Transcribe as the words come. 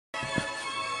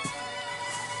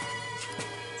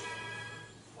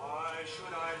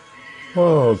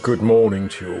Oh, good morning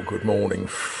to you all. Good morning.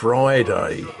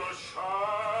 Friday.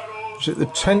 Is it the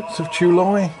 10th of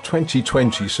July?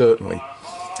 2020, certainly.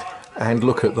 And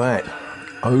look at that.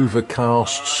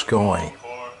 Overcast sky.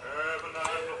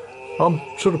 I'm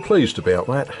sort of pleased about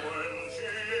that.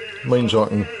 Means I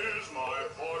can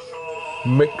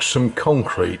mix some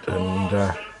concrete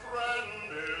and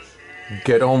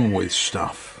get on with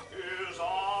stuff.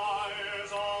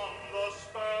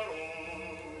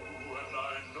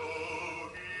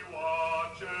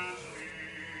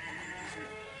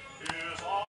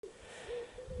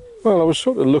 Well, I was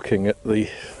sort of looking at the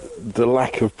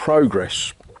lack of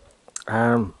progress.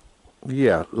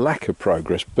 Yeah, lack of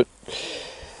progress, but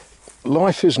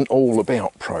life isn't all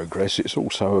about progress, it's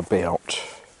also about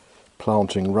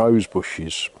planting rose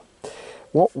bushes.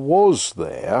 What was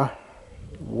there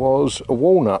was a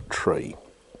walnut tree,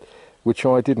 which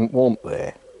I didn't want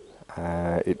there.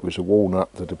 It was a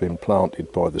walnut that had been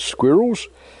planted by the squirrels,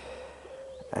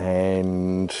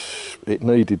 and it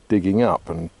needed digging up,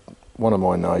 and one of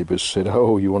my neighbours said,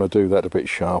 "Oh, you want to do that a bit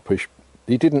sharpish."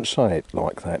 He didn't say it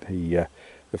like that. He,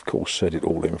 of course, said it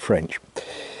all in French.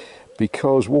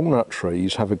 Because walnut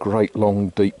trees have a great long,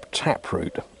 deep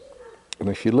taproot. And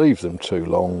if you leave them too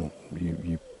long,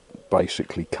 you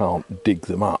basically can't dig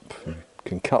them up. You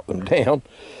can cut them down.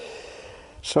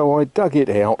 So I dug it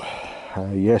out.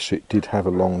 Yes, it did have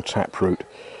a long taproot,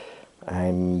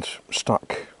 and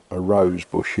stuck a rose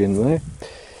bush in there.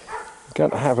 I'm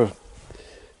going to have a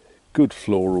good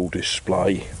floral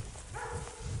display,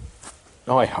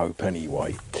 I hope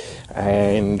anyway.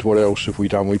 And what else have we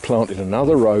done? We planted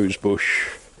another rose bush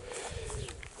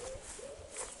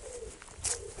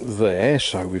there,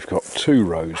 so we've got two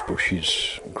rose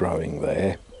bushes growing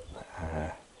there.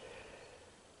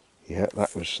 Yeah,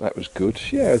 that was good.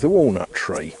 Yeah, the walnut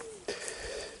tree.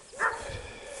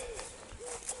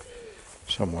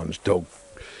 Someone's dog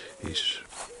is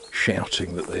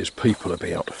shouting that there's people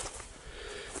about.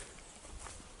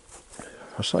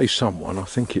 I say someone, I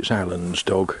think it's Alan's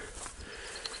dog.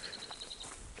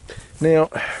 Now,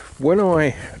 when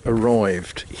I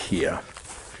arrived here,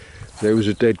 there was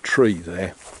a dead tree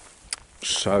there,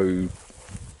 so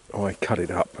I cut it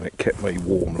up and it kept me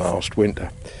warm last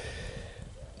winter.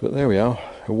 But there we are,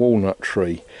 a walnut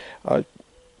tree. I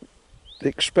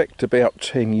expect about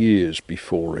 10 years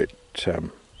before it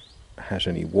has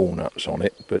any walnuts on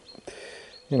it, but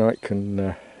you know, it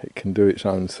can do its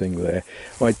own thing there.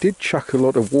 I did chuck a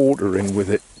lot of water in with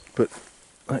it, but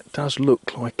that does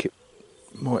look like it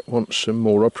might want some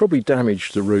more. I probably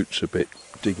damaged the roots a bit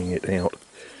digging it out,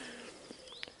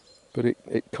 but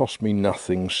it cost me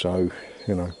nothing, so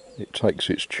you know, it takes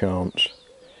its chance.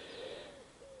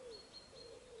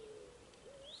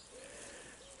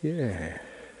 Yeah.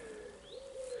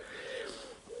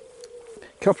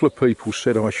 A couple of people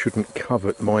said I shouldn't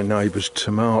covet my neighbour's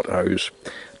tomatoes.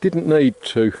 Didn't need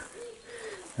to.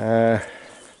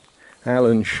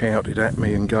 Alan shouted at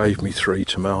me and gave me 3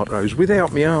 tomatoes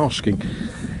without me asking.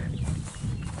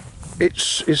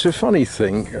 It's a funny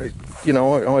thing. You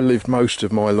know, I lived most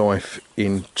of my life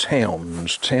in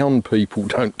towns. Town people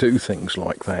don't do things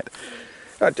like that.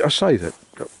 I say that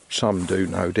some do,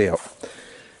 no doubt.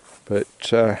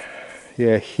 But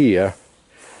yeah, here,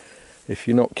 if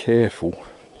you're not careful,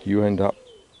 you end up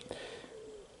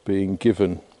being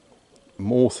given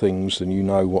more things than you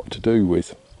know what to do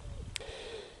with.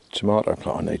 Tomato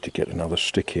plant, I need to get another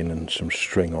stick in and some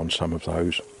string on some of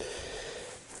those.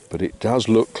 But it does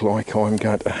look like I'm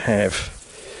going to have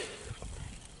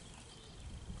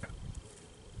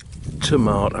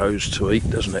tomatoes to eat,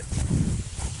 doesn't it?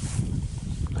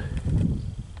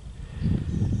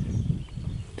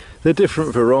 They're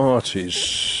different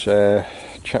varieties. A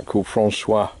chap called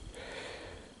Francois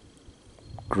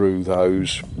grew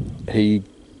those. He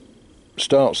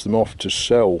starts them off to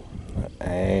sell,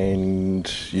 and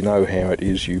you know how it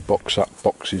is, you box up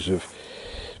boxes of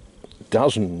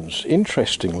dozens,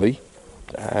 interestingly,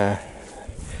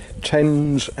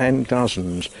 tens and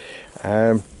dozens,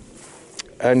 and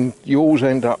you always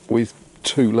end up with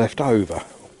 2 left over.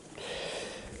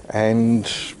 And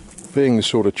being the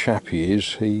sort of chap he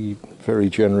is, he very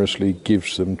generously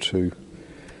gives them to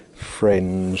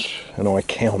friends, and I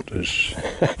count as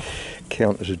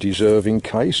a deserving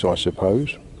case, I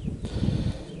suppose.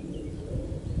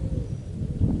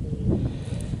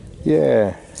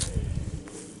 Yeah.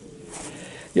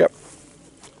 Yep.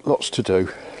 Lots to do.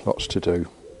 Lots to do.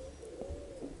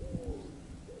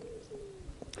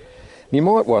 You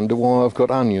might wonder why I've got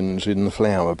onions in the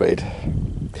flower bed.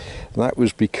 That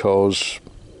was because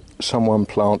someone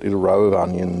planted a row of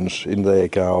onions in their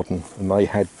garden and they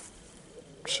had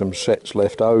some sets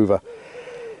left over,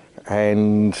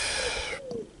 and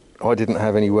I didn't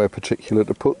have anywhere particular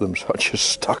to put them, so I just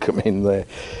stuck them in there.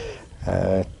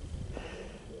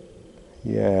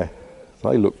 Yeah,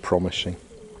 they look promising.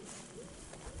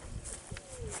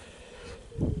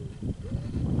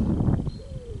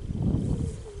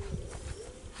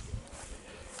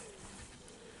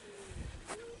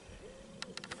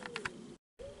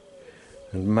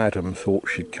 And Madam thought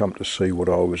she'd come to see what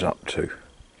I was up to,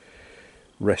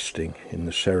 resting in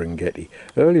the Serengeti.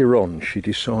 Earlier on she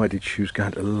decided she was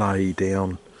going to lay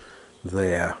down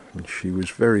there, and she was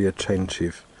very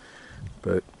attentive,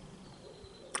 but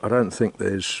I don't think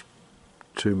there's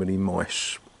too many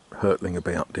mice hurtling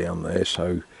about down there,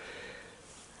 so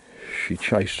she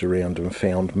chased around and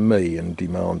found me and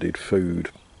demanded food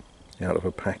out of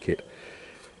a packet.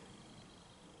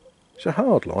 It's a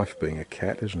hard life being a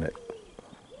cat, isn't it?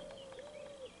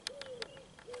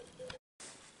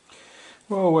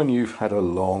 Well, when you've had a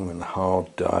long and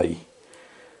hard day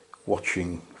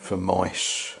watching for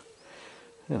mice,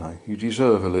 you know, you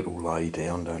deserve a little lay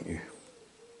down, don't you?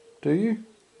 Do you?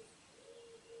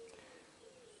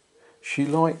 She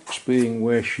likes being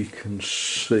where she can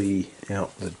see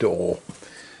out the door.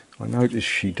 I notice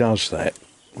she does that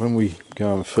when we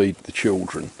go and feed the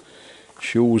children.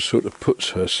 She always sort of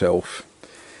puts herself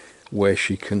where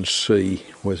she can see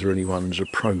whether anyone's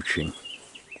approaching.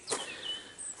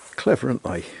 Clever, aren't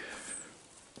they?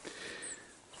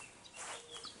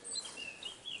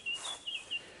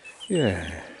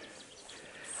 Yeah.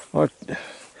 I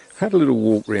had a little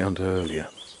walk round earlier,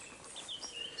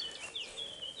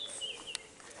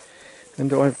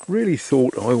 and I really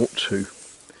thought I ought to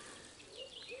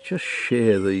just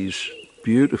share these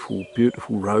beautiful,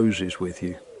 beautiful roses with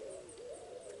you.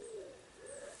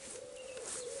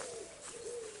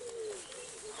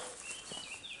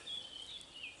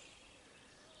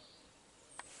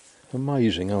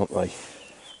 Amazing, aren't they?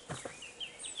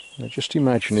 Now just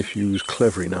imagine if you was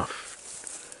clever enough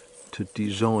to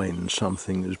design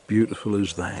something as beautiful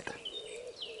as that.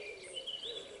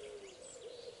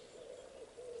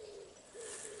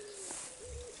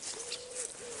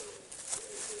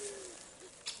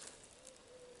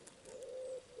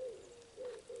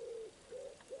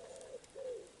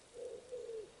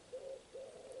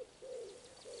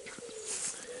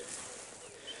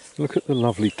 Look at the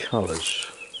lovely colours.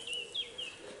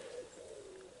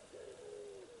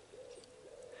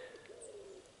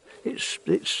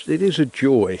 It is a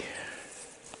joy,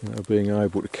 you know, being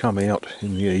able to come out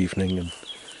in the evening and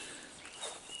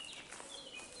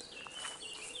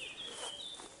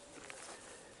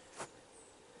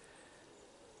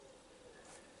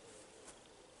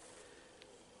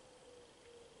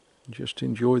just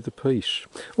enjoy the peace.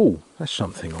 Oh, that's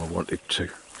something I wanted to.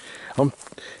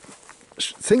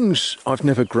 Things I've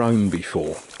never grown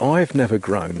before. I've never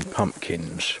grown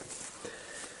pumpkins.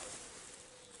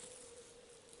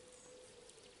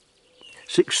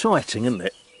 It's exciting, isn't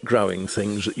it? Growing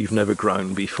things that you've never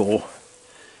grown before.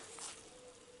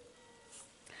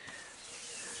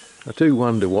 I do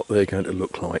wonder what they're going to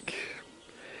look like.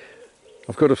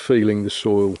 I've got a feeling the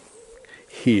soil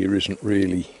here isn't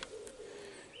really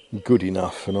good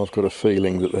enough, and I've got a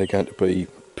feeling that they're going to be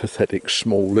pathetic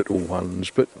small little ones,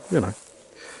 but you know,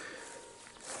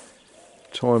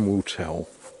 time will tell.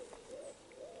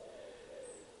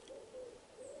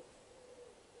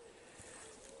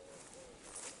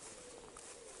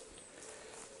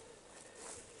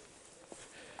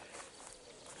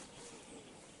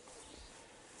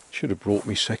 Should have brought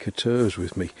me secateurs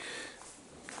with me.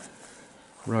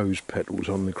 Rose petals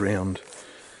on the ground.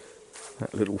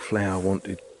 That little flower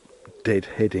wanted dead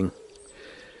heading.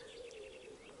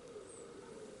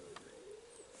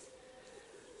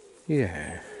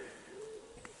 Yeah.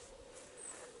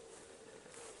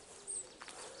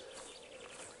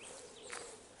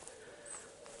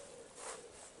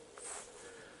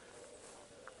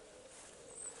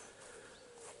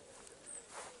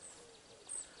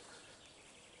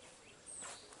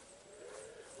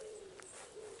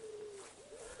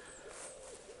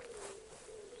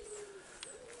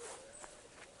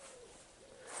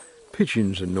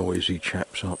 Pigeons are noisy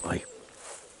chaps, aren't they?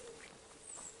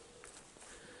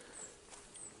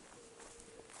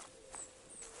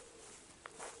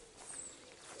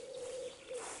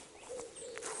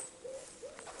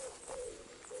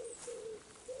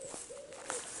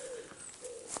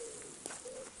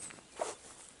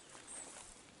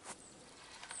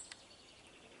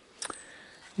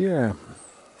 Yeah.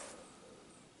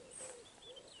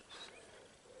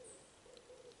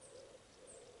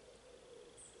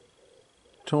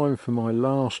 Time for my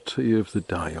last tea of the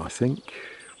day, I think.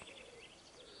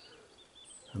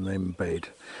 And then bed.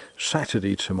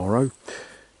 Saturday tomorrow.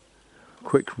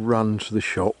 quick run to the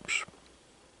shops.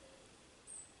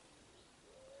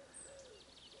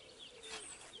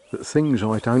 But things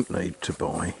I don't need to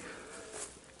buy.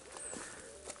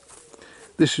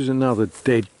 This is another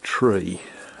dead tree.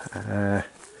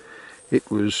 It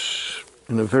was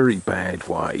in a very bad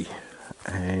way,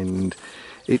 and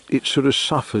it sort of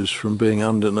suffers from being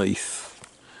underneath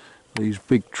these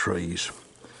big trees.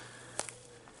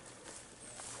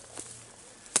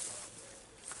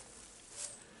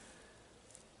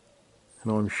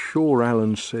 And I'm sure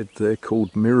Alan said they're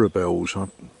called mirabelles. I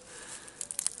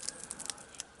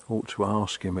ought to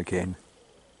ask him again.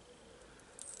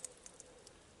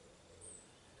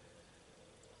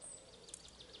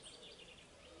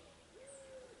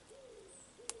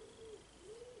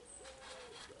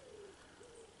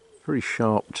 Very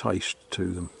sharp taste to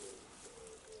them.